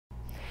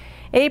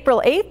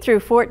April 8th through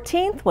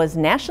 14th was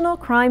National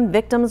Crime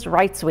Victims'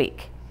 Rights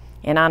Week.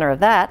 In honor of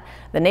that,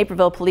 the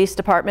Naperville Police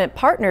Department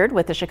partnered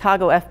with the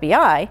Chicago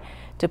FBI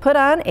to put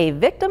on a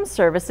Victim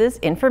Services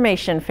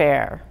Information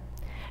Fair.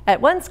 At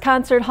Wentz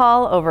Concert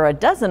Hall, over a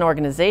dozen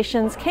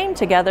organizations came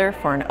together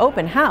for an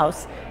open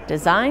house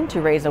designed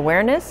to raise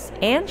awareness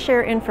and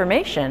share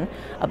information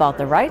about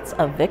the rights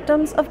of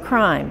victims of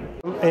crime.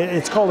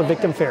 It's called a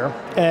Victim Fair,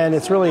 and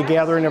it's really a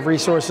gathering of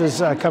resources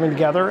coming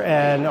together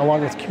and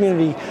along with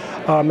community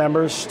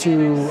members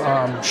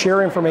to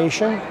share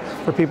information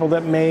for people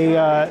that may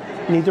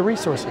need the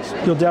resources.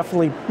 You'll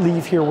definitely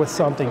leave here with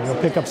something.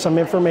 You'll pick up some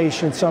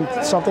information,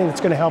 something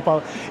that's going to help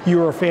out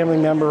you or a family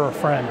member or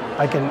friend.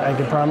 I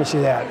can promise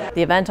you that.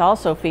 The event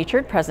also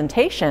featured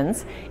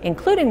presentations,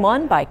 including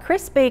one by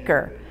Chris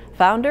Baker,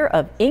 founder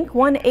of Inc.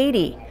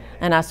 180,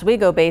 an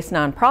Oswego-based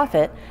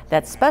nonprofit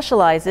that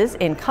specializes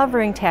in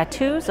covering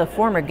tattoos of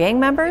former gang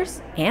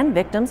members and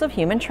victims of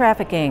human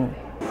trafficking.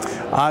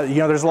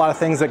 There's a lot of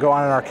things that go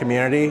on in our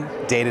community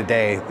day to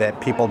day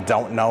that people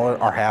don't know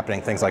are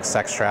happening, things like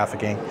sex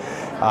trafficking.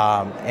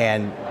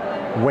 And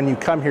when you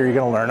come here, you're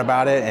going to learn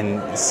about it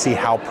and see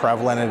how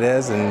prevalent it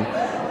is, and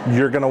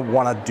you're going to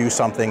want to do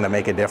something to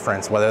make a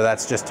difference, whether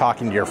that's just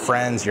talking to your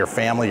friends, your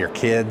family, your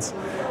kids,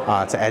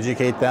 to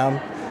educate them.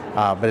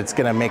 But it's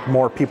going to make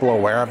more people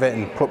aware of it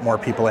and put more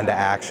people into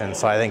action.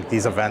 So I think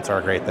these events are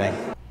a great thing.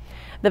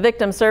 The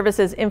Victim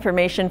Services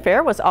Information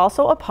Fair was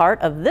also a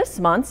part of this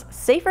month's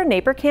Safer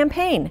Neighbor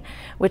campaign,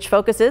 which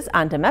focuses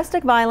on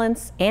domestic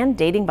violence and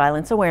dating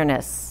violence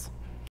awareness.